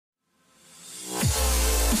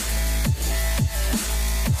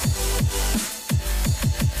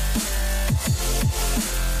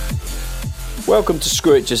Welcome to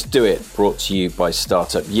Screw It, Just Do It, brought to you by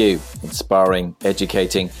Startup U, inspiring,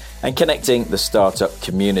 educating, and connecting the startup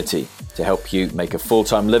community to help you make a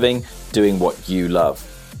full-time living doing what you love.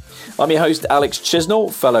 I'm your host, Alex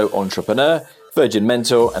Chisnall, fellow entrepreneur, Virgin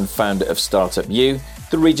mentor, and founder of Startup U,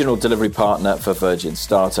 the regional delivery partner for Virgin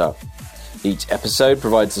Startup. Each episode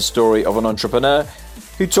provides the story of an entrepreneur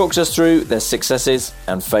who talks us through their successes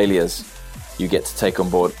and failures. You get to take on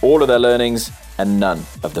board all of their learnings and none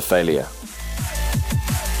of the failure.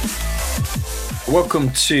 Welcome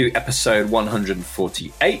to episode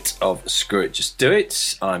 148 of Screw It, Just Do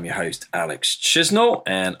It. I'm your host, Alex Chisnall,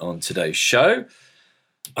 and on today's show,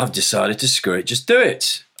 I've decided to screw it, just do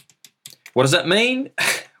it. What does that mean?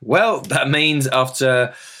 Well, that means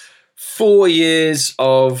after 4 years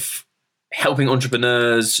of helping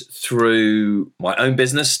entrepreneurs through my own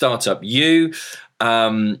business, Startup U,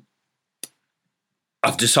 I've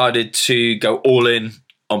decided to go all in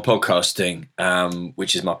on podcasting,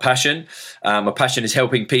 which is my passion. My passion is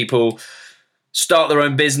helping people start their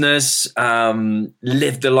own business,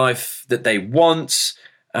 live the life that they want,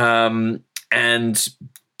 and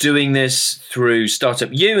doing this through Startup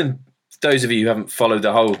U. And those of you who haven't followed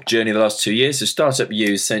the whole journey of the last 2 years, so Startup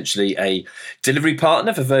U is essentially a delivery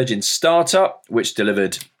partner for Virgin Startup, which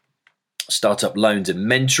delivered startup loans and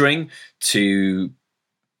mentoring to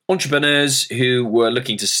entrepreneurs who were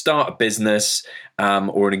looking to start a business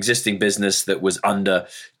or an existing business that was under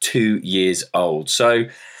 2 years old. So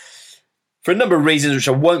for a number of reasons, which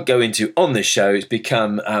I won't go into on this show, it's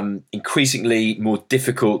become increasingly more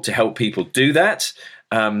difficult to help people do that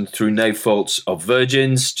through no faults of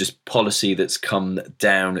Virgin's, just policy that's come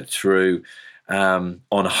down through on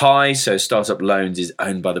high. So Startup Loans is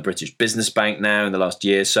owned by the British Business Bank now in the last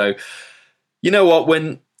year. So you know what,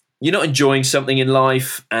 when you're not enjoying something in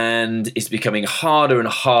life and it's becoming harder and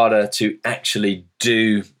harder to actually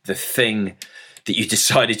do the thing that you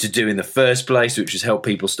decided to do in the first place, which was help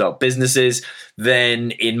people start businesses,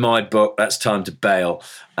 then in my book, that's time to bail.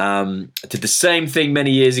 I did the same thing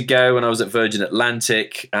many years ago when I was at Virgin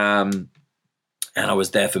Atlantic, and I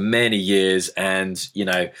was there for many years and, you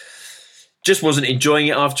know, just wasn't enjoying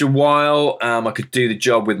it after a while. I could do the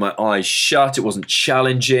job with my eyes shut. It wasn't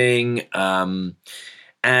challenging.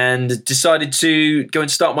 And decided to go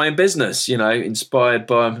and start my own business, you know, inspired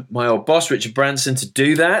by my old boss, Richard Branson, to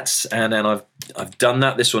do that. And then I've done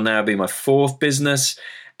that. This will now be my fourth business.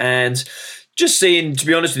 And just seeing, to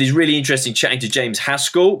be honest with you, it's really interesting chatting to James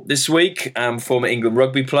Haskell this week, former England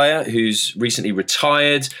rugby player who's recently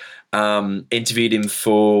retired. Interviewed him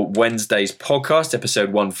for Wednesday's podcast,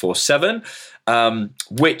 episode 147,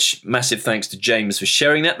 which massive thanks to James for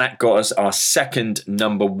sharing that. That got us our second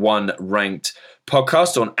number one ranked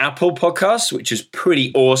podcast on Apple Podcasts, which is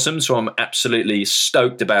pretty awesome. So I'm absolutely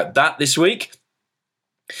stoked about that this week.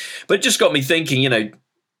 But it just got me thinking, you know,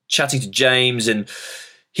 chatting to James, and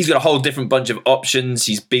he's got a whole different bunch of options.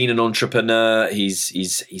 He's been an entrepreneur.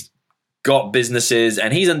 He's got businesses,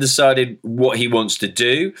 and he's undecided what he wants to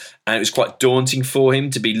do. And it was quite daunting for him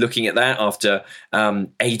to be looking at that after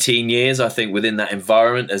 18 years, I think, within that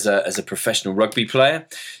environment as a professional rugby player.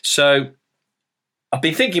 So I've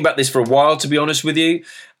been thinking about this for a while, to be honest with you,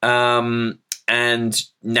 and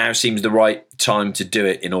now seems the right time to do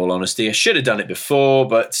it, in all honesty. I should have done it before,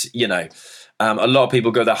 but, you know, a lot of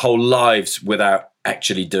people go their whole lives without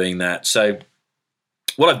actually doing that. So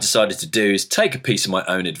what I've decided to do is take a piece of my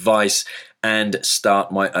own advice and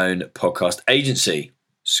start my own podcast agency.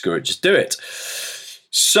 Screw it, just do it.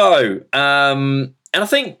 So, and I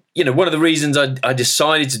think, you know, one of the reasons I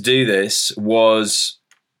decided to do this was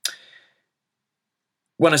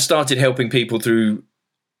when I started helping people through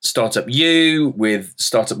Startup U with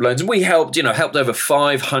Startup Loans, and we helped over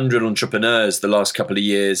 500 entrepreneurs the last couple of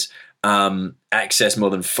years access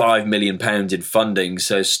more than £5 million in funding.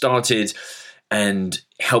 So started and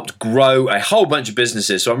helped grow a whole bunch of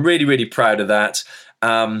businesses. So I'm really, really proud of that.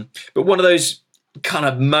 But one of those kind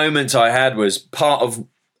of moments I had was part of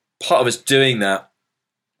us doing that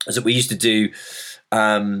is that we used to do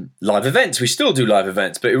live events. We still do live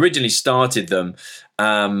events, but originally started them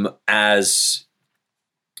as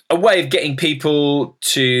a way of getting people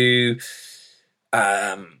to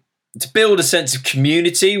build a sense of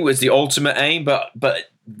community was the ultimate aim. But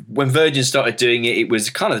when Virgin started doing it, it was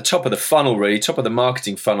kind of the top of the funnel, really, top of the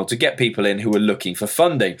marketing funnel to get people in who were looking for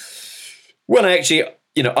funding. When I actually,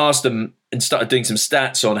 you know, asked them and started doing some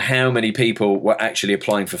stats on how many people were actually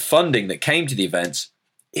applying for funding that came to the events,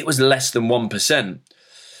 it was less than 1%.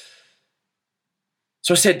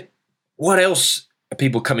 So I said, what else are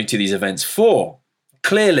people coming to these events for?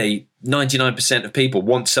 Clearly, 99% of people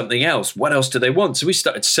want something else. What else do they want? So we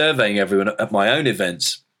started surveying everyone at my own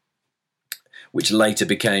events. which later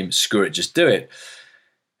became Screw It, Just Do It.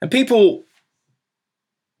 And people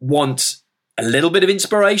want a little bit of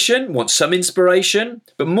inspiration, want some inspiration,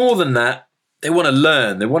 but more than that, they want to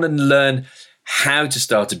learn. They want to learn how to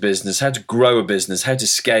start a business, how to grow a business, how to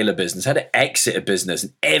scale a business, how to exit a business,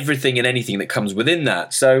 and everything and anything that comes within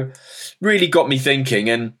that. So really got me thinking.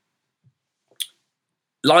 And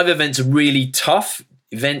live events are really tough.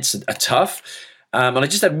 Events are tough. And I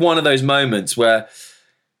just had one of those moments where I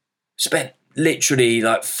spent literally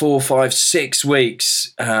like 4, 5, 6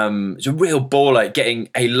 weeks. It's a real baller getting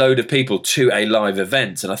a load of people to a live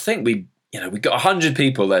event. And I think we got 100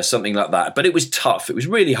 people there, something like that. But it was tough. It was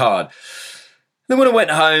really hard. Then when I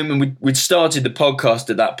went home and we'd started the podcast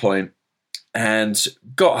at that point and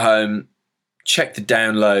got home, checked the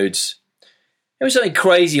downloads, it was something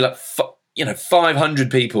crazy, like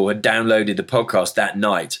 500 people had downloaded the podcast that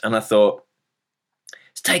night. And I thought,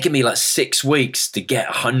 it's taken me like 6 weeks to get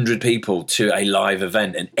 100 people to a live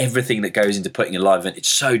event, and everything that goes into putting a live event, it's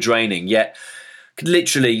so draining. Yet I could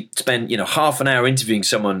literally spend, half an hour interviewing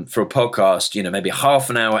someone for a podcast, maybe half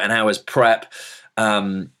an hour's prep,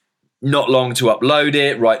 not long to upload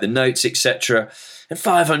it, write the notes, etc. And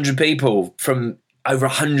 500 people from over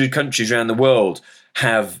 100 countries around the world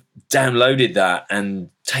have downloaded that and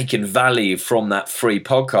taken value from that free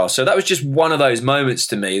podcast. So that was just one of those moments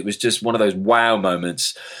to me. It was just one of those wow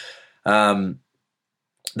moments that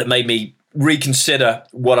made me reconsider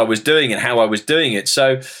what I was doing and how I was doing it.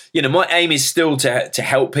 So, my aim is still to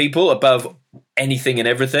help people above anything and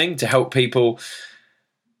everything, to help people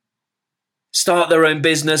start their own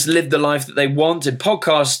business, live the life that they want. And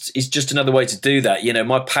podcasts is just another way to do that.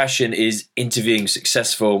 My passion is interviewing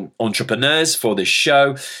successful entrepreneurs for this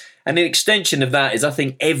show. And the extension of that is I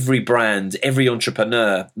think every brand, every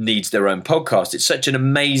entrepreneur needs their own podcast. It's such an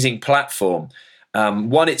amazing platform.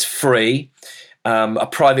 One, it's free. A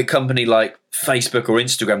private company like Facebook or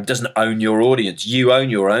Instagram doesn't own your audience. You own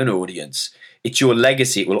your own audience. It's your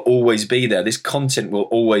legacy. It will always be there. This content will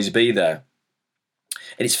always be there.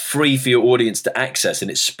 And it's free for your audience to access,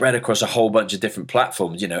 and it's spread across a whole bunch of different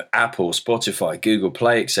platforms, Apple, Spotify, Google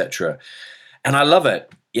Play, etc. And I love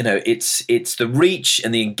it. It's the reach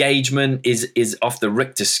and the engagement is off the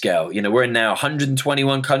Richter scale. We're in now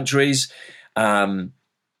 121 countries. I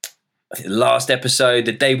think the last episode,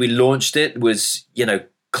 the day we launched it, was,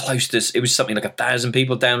 close to, it was something like 1,000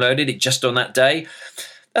 people downloaded it just on that day.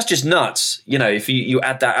 That's just nuts. If you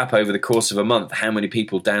add that up over the course of a month, how many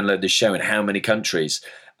people download the show in how many countries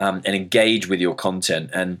and engage with your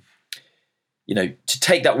content. And, to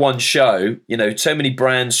take that one show, so many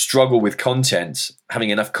brands struggle with content, having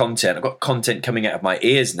enough content. I've got content coming out of my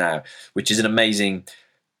ears now, which is an amazing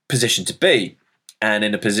position to be. And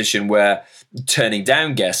in a position where turning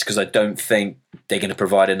down guests because I don't think they're going to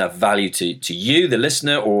provide enough value to you, the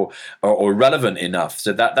listener, or relevant enough.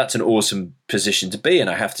 So that's an awesome position to be in,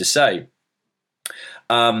 I have to say.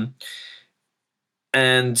 And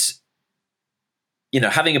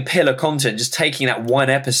having a pillar content, just taking that one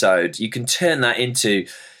episode, you can turn that into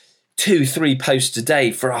 2-3 posts a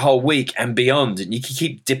day for a whole week and beyond, and you can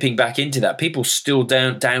keep dipping back into that. People still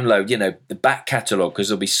download, the back catalogue because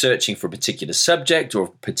they'll be searching for a particular subject or a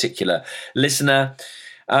particular listener.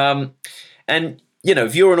 And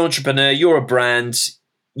if you're an entrepreneur, you're a brand,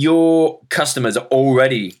 your customers are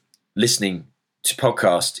already listening to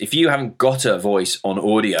podcasts. If you haven't got a voice on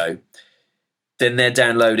audio, then they're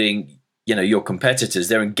downloading, your competitors.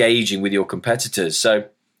 They're engaging with your competitors. So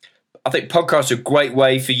I think podcasts are a great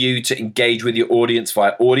way for you to engage with your audience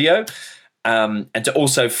via audio, and to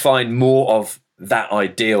also find more of that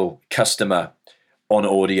ideal customer on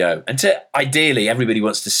audio. And ideally, everybody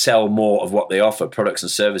wants to sell more of what they offer, products and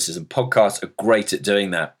services, and podcasts are great at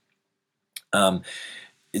doing that.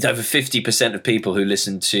 It's over 50% of people who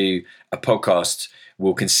listen to a podcast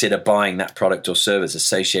will consider buying that product or service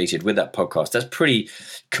associated with that podcast. That's pretty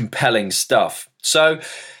compelling stuff. So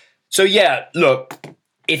yeah, look,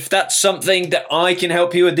 if that's something that I can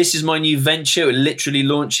help you with, this is my new venture. We're literally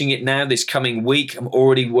launching it now this coming week. I'm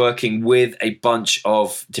already working with a bunch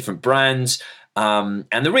of different brands. And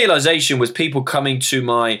the realization was people coming to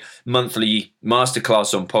my monthly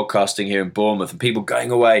masterclass on podcasting here in Bournemouth, and people going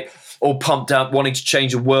away all pumped up, wanting to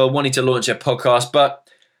change the world, wanting to launch their podcast, but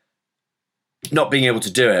not being able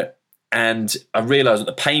to do it. And I realized that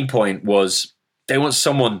the pain point was they want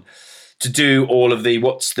someone to do all of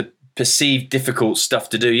what's the perceived difficult stuff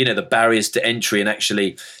to do, the barriers to entry, and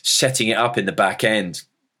actually setting it up in the back end,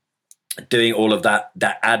 doing all of that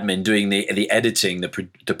admin, doing the editing,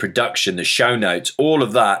 the production, the show notes, all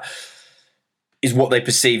of that. is what they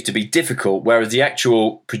perceive to be difficult, whereas the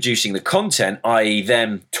actual producing the content, i.e.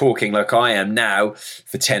 them talking like I am now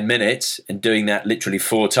for 10 minutes and doing that literally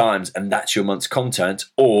 4 times, and that's your month's content,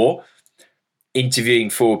 or interviewing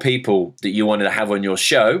 4 people that you wanted to have on your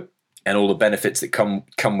show and all the benefits that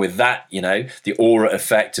come with that, the aura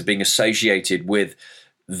effect of being associated with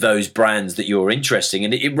those brands that you're interested in.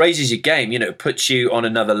 And it raises your game, it puts you on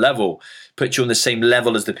another level, puts you on the same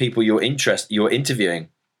level as the people you're interviewing.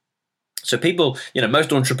 So people,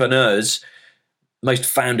 most entrepreneurs, most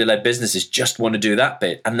founder-led businesses just want to do that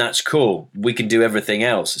bit, and that's cool. We can do everything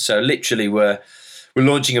else. So literally we're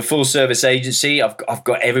launching a full-service agency. I've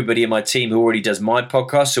got everybody in my team who already does my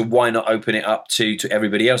podcast, so why not open it up to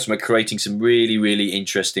everybody else? And we're creating some really, really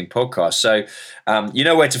interesting podcasts. So you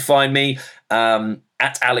know where to find me.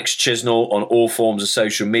 At Alex Chisnell on all forms of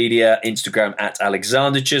social media, Instagram at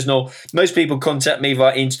Alexander Chisnell. Most people contact me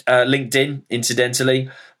via LinkedIn, incidentally,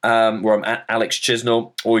 where I'm at Alex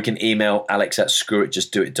Chisnell, or you can email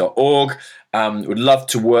alex@screwitjustdoit.org. Would love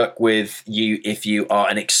to work with you if you are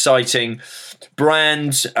an exciting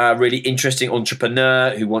brand, really interesting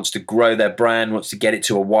entrepreneur who wants to grow their brand, wants to get it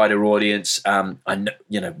to a wider audience.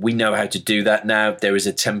 We know how to do that now. There is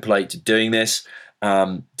a template to doing this.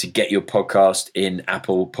 To get your podcast in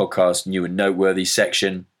Apple Podcast New and Noteworthy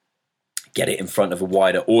section, get it in front of a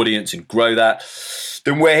wider audience and grow that,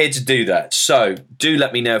 then we're here to do that. So do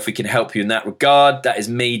let me know if we can help you in that regard. That is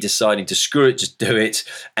me deciding to screw it, just do it,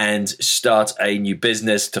 and start a new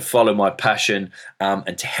business to follow my passion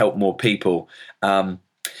and to help more people.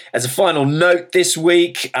 As a final note this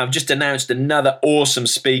week, I've just announced another awesome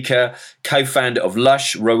speaker, co-founder of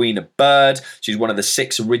Lush, Rowena Bird. She's one of the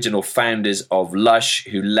 6 original founders of Lush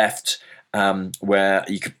who left, where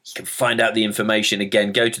you can find out the information.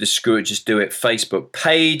 Again, go to the Screw It, Just Do It Facebook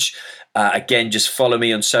page. Again, just follow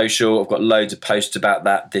me on social. I've got loads of posts about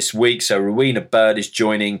that this week. So Rowena Bird is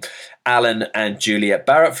joining Alan and Juliet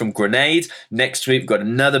Barrett from Grenade. Next week, we've got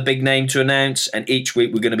another big name to announce. And each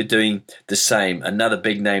week, we're going to be doing the same. Another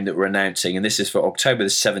big name that we're announcing. And this is for October the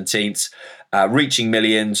 17th. Reaching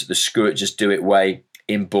Millions, the Screw It, Just Do It way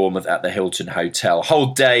in Bournemouth at the Hilton Hotel.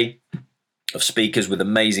 Whole day of speakers with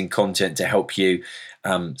amazing content to help you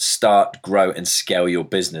start, grow and scale your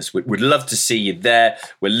business. We'd love to see you there.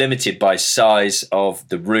 We're limited by size of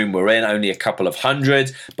the room we're in, only a couple of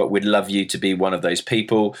hundred, but we'd love you to be one of those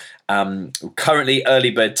people. Currently early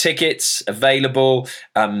bird tickets available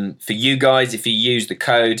for you guys. If you use the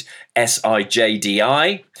code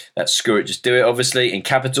SIJDI, that's Screw It, Just Do It, obviously in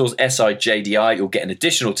capitals, SIJDI, you'll get an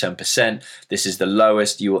additional 10%. This is the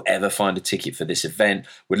lowest you will ever find a ticket for this event.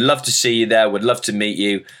 We'd love to see you there. We'd love to meet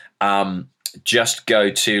you. Just go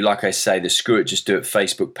to, like I say, the Screw It, Just Do It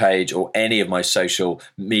Facebook page or any of my social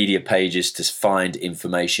media pages to find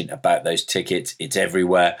information about those tickets. It's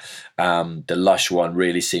everywhere. The Lush one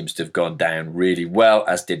really seems to have gone down really well,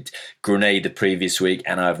 as did Grenade the previous week.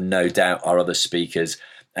 And I have no doubt our other speakers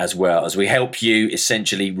as well, as we help you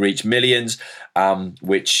essentially reach millions,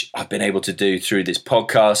 which I've been able to do through this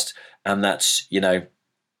podcast. And that's,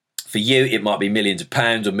 for you, it might be millions of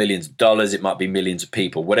pounds or millions of dollars. It might be millions of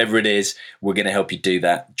people. Whatever it is, we're going to help you do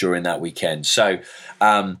that during that weekend. So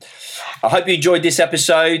I hope you enjoyed this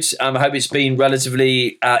episode. I hope it's been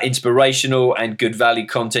relatively inspirational and good value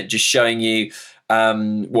content, just showing you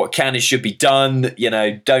what can and should be done.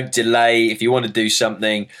 Don't delay. If you want to do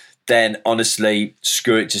something, then honestly,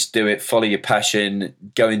 screw it, just do it. Follow your passion.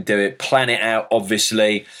 Go and do it. Plan it out,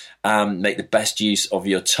 obviously. Make the best use of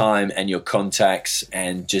your time and your contacts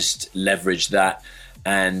and just leverage that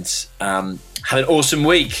and have an awesome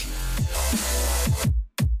week.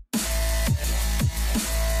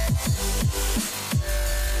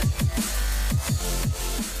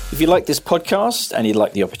 If you like this podcast and you'd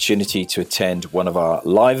like the opportunity to attend one of our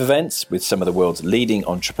live events with some of the world's leading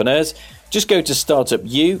entrepreneurs, just go to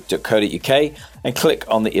startupu.co.uk and click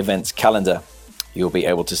on the events calendar. You'll be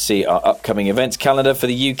able to see our upcoming events calendar for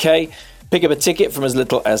the UK, pick up a ticket from as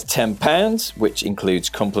little as £10, which includes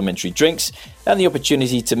complimentary drinks and the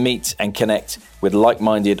opportunity to meet and connect with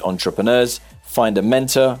like-minded entrepreneurs, find a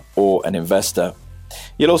mentor or an investor.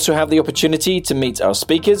 You'll also have the opportunity to meet our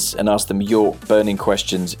speakers and ask them your burning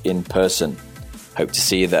questions in person. Hope to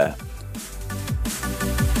see you there.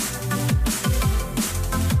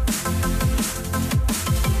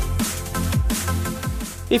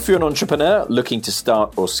 If you're an entrepreneur looking to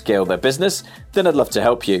start or scale their business, then I'd love to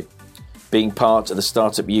help you. Being part of the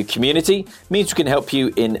Startup U community means we can help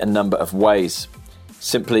you in a number of ways.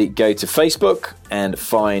 Simply go to Facebook and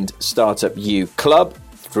find Startup U Club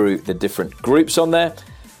through the different groups on there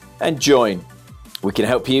and join. We can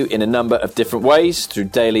help you in a number of different ways, through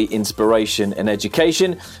daily inspiration and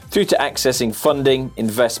education, through to accessing funding,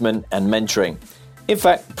 investment and mentoring. In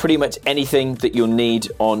fact, pretty much anything that you'll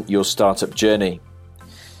need on your startup journey.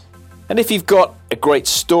 And if you've got a great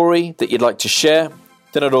story that you'd like to share,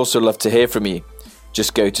 then I'd also love to hear from you.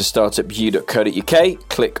 Just go to startupu.co.uk,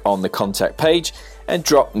 click on the contact page and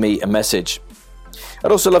drop me a message.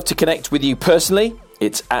 I'd also love to connect with you personally.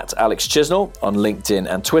 It's at Alex Chisnell on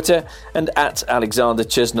LinkedIn and Twitter, and at Alexander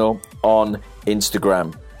Chisnell on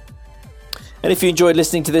Instagram. And if you enjoyed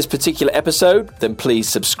listening to this particular episode, then please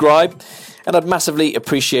subscribe, and I'd massively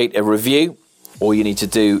appreciate a review. All you need to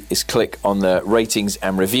do is click on the ratings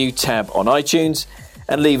and review tab on iTunes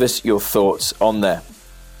and leave us your thoughts on there.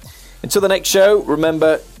 Until the next show,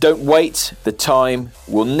 remember, don't wait. The time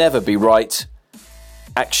will never be right.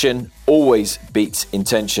 Action always beats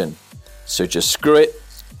intention. So just screw it,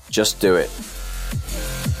 just do it.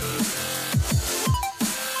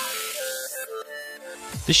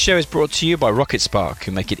 This show is brought to you by RocketSpark,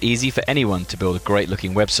 who make it easy for anyone to build a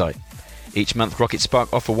great-looking website. Each month,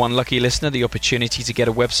 RocketSpark offer one lucky listener the opportunity to get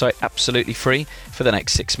a website absolutely free for the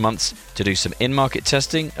next 6 months to do some in-market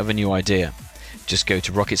testing of a new idea. Just go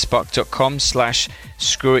to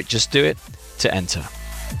rocketspark.com/screwitjustdoit to enter.